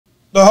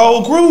The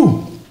whole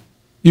crew.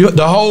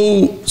 The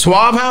whole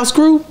Suave House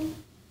crew?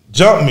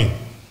 Jumped me.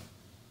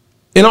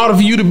 In order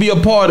for you to be a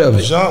part of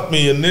it? Jumped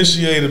me,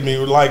 initiated me.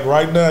 Like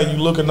right now, you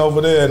looking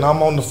over there and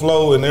I'm on the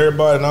floor and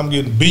everybody and I'm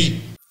getting beat.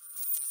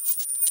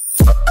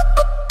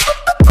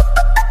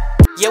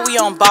 Yeah, we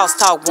on Boss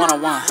Talk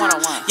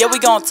 101. Yeah, we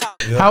gonna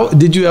talk. Yeah. How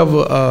did you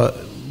ever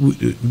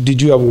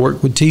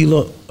work with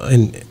Tila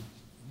and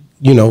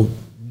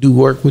do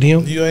work with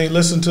him? You ain't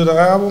listened to the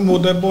album?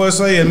 What that boy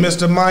say? And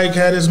Mr. Mike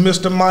had his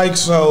Mr. Mike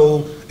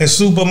soul, and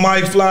Super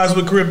Mike flies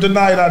with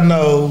kryptonite, I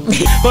know.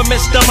 But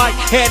Mr. Mike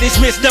had his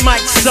Mr.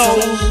 Mike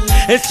soul,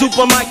 and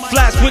Super Mike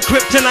flies with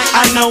kryptonite,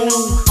 I know.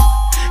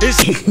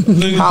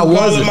 How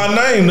was it? My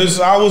name.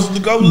 I was to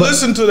go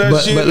listen to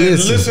that shit and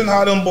listen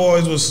how them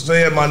boys was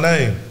saying my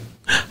name.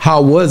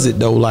 How was it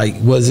though? Like,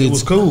 it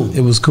was cool. It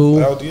was cool.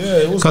 Yeah,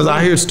 it was. Because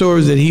I hear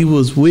stories that he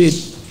was with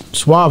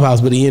Suave House,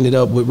 but he ended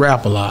up with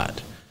Rap a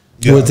Lot.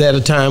 Yeah. Was that a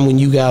time when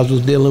you guys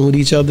was dealing with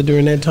each other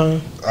during that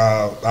time?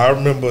 I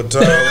remember a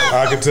time.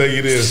 I can tell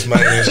you this,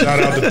 man. Shout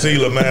out to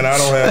Tila, man. I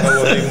don't have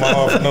no hate my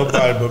heart for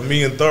nobody, but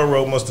me and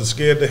Thorough must have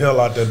scared the hell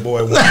out that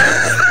boy.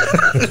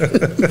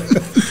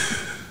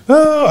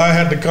 Oh, I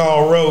had to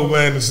call Roe,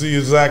 man, to see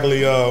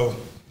exactly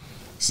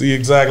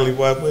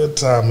what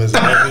time is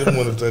it. I didn't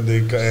want to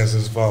take answer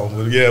his phone,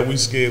 but yeah, we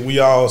scared. We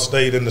all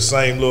stayed in the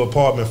same little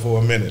apartment for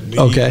a minute.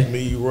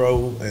 Me,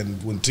 Roe,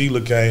 and when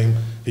Tila came,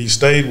 he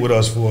stayed with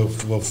us for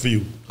a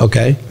few.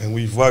 Okay. And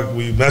we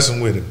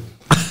messing with him.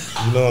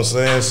 You know what I'm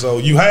saying? So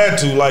you had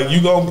to, like,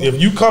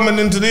 if you coming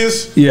into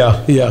this,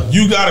 yeah,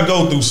 you got to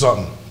go through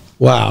something.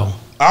 Wow.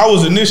 I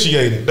was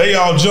initiated. They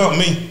all jumped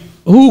me.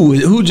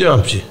 Who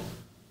jumped you?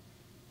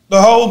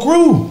 The whole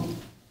crew.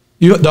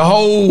 The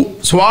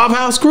whole Suave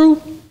House crew?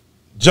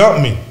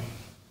 Jumped me.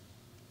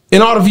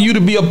 In order for you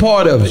to be a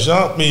part of it?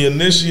 Jumped me,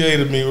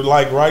 initiated me.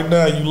 Like right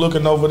now, you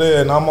looking over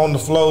there and I'm on the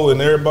floor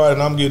and everybody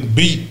and I'm getting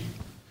beat.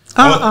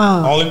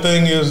 Only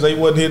thing is they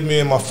wasn't hitting me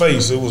in my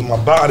face. It was my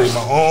body,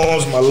 my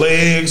arms, my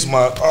legs,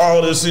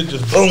 all this shit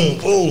just boom,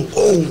 boom,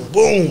 boom,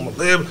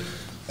 boom.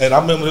 And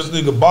I remember this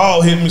nigga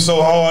ball hit me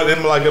so hard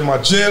in my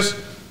chest.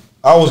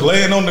 I was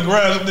laying on the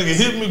ground, this nigga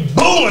hit me,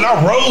 boom, and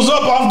I rose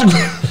up off the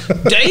ground.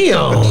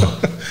 Damn.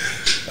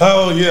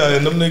 Oh yeah,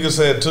 and them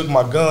niggas took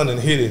my gun and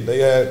hit it.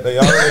 They already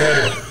had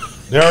it.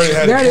 They already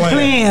had it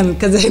planned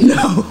because they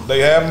know. They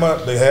had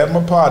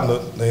my partner.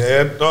 They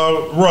had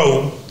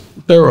Roe.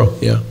 Thorough,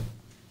 yeah.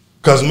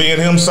 Cause me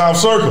and him South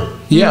Circle.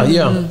 Yeah,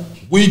 yeah.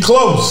 We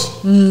close.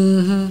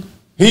 Mm-hmm.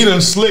 He done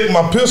slicked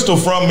my pistol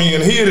from me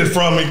and hid it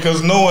from me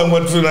because knowing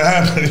what's gonna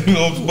happen,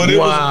 But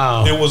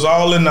it was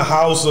all in the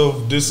house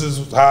of this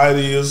is how it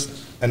is.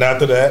 And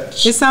after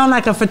that, it sounds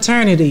like a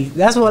fraternity.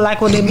 That's what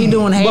they be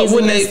doing. But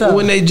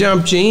when they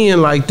jumped you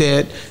in like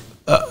that,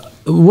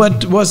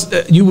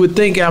 you would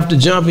think after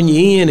jumping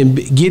you in and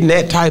getting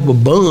that type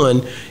of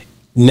bond,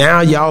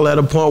 now y'all at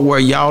a point where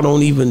y'all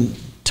don't even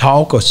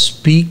talk or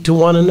speak to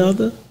one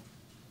another.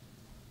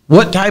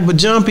 What type of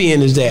jump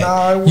in is that?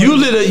 Once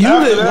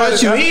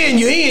you in,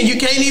 you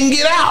can't even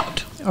get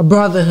out. A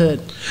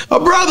brotherhood. A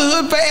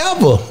brotherhood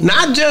forever.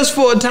 Not just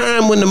for a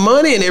time when the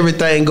money and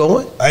everything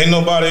going. Ain't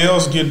nobody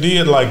else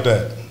did like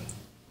that.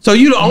 So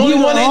you the only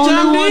one that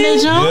jumped in?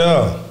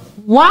 Yeah.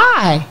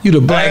 Why? You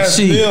the black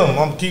sheep.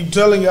 I'm keep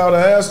telling y'all to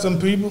ask them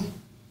people.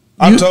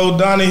 I told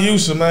Donnie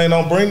Houston, man,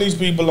 don't bring these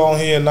people on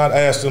here and not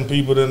ask them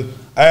people. Then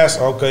ask,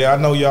 okay, I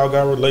know y'all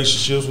got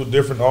relationships with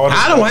different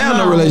artists. I don't have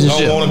no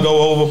relationship. Don't want to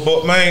go over,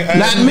 but man,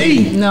 not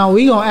me. No,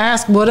 we gonna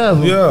ask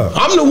whatever. Yeah.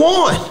 I'm the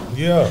one.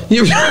 Yeah.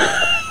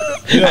 Yeah.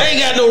 I ain't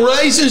got no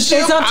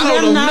relationship. It's up to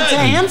them not to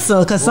answer,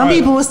 because some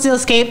people will still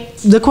escape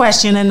the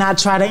question and not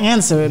try to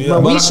answer it. Yeah,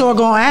 but we sure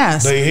gonna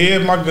ask. They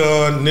hid my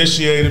gun,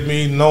 initiated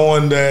me,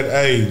 knowing that,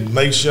 hey,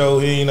 make sure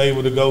he ain't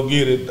able to go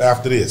get it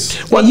after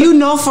this. Well, you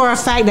know for a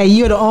fact that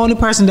you're the only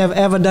person that have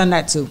ever done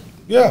that to.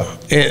 Yeah.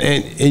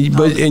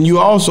 And you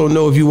also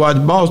know, if you watch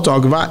Boss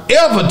Talk, if I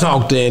ever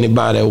talk to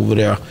anybody over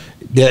there,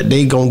 that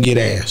they gonna get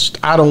asked.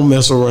 I don't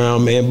mess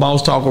around, man.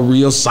 Boss Talk a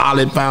real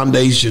solid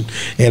foundation,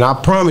 and I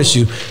promise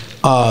you,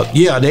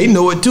 they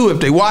know it too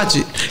if they watch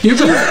it.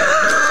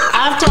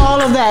 After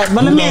all of that,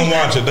 but let me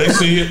watch it. They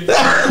see it.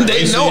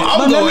 they know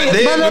I'm going.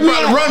 They probably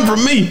run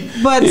from me.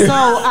 But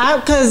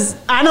because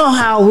I know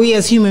how we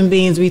as human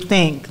beings we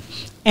think,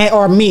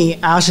 or me,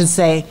 I should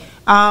say.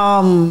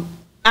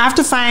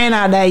 After finding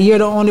out that you're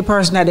the only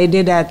person that they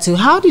did that to,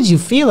 how did you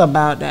feel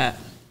about that?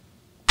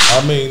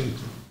 I mean,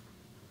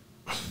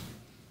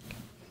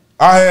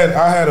 I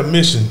had a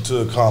mission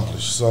to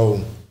accomplish,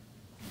 so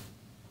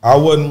I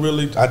wasn't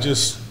really. I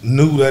just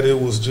knew that it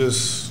was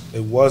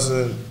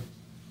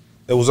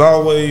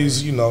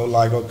always,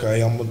 like,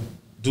 okay, I'm gonna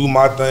do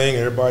my thing.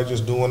 Everybody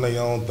just doing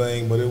their own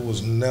thing, but it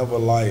was never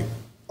like,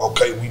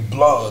 okay, we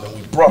blood and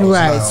we brothers.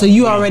 Right. Now. So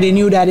you already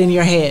knew that in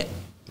your head.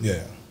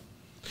 Yeah.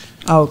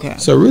 Okay.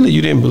 So really,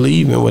 you didn't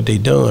believe in what they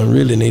done,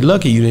 really, and they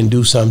lucky you didn't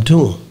do something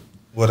to them.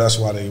 Well, that's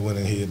why they went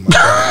and hid my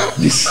car.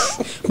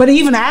 But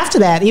even after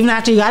that, even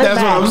after you got it back,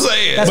 that's what I'm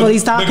saying. That's what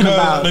he's talking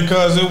about.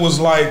 Because it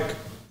was like,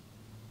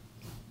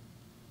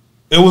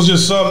 It was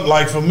just something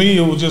like for me.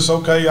 It was just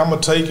okay. I'm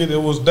gonna take it.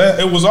 It was that.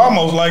 It was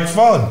almost like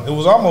fun. It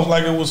was almost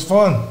like it was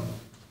fun.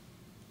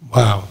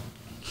 Wow.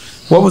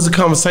 What was the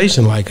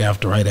conversation like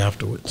right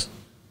afterwards?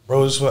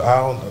 Bro,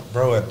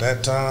 bro, at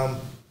that time,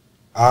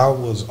 I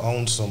was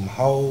on some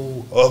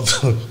whole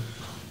other.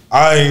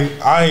 I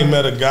ain't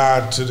met a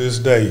guy to this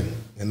day,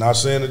 and not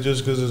saying it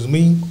just because it's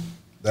me,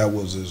 that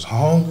was as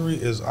hungry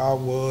as I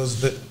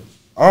was.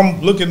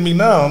 Look at me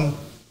now.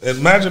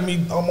 Imagine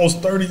me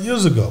almost 30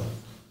 years ago.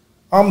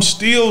 I'm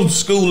still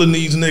schooling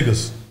these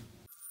niggas.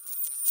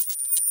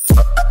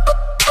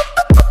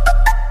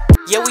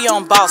 Yeah, we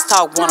on Boss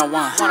Talk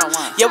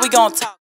 101. Yeah, we gonna talk.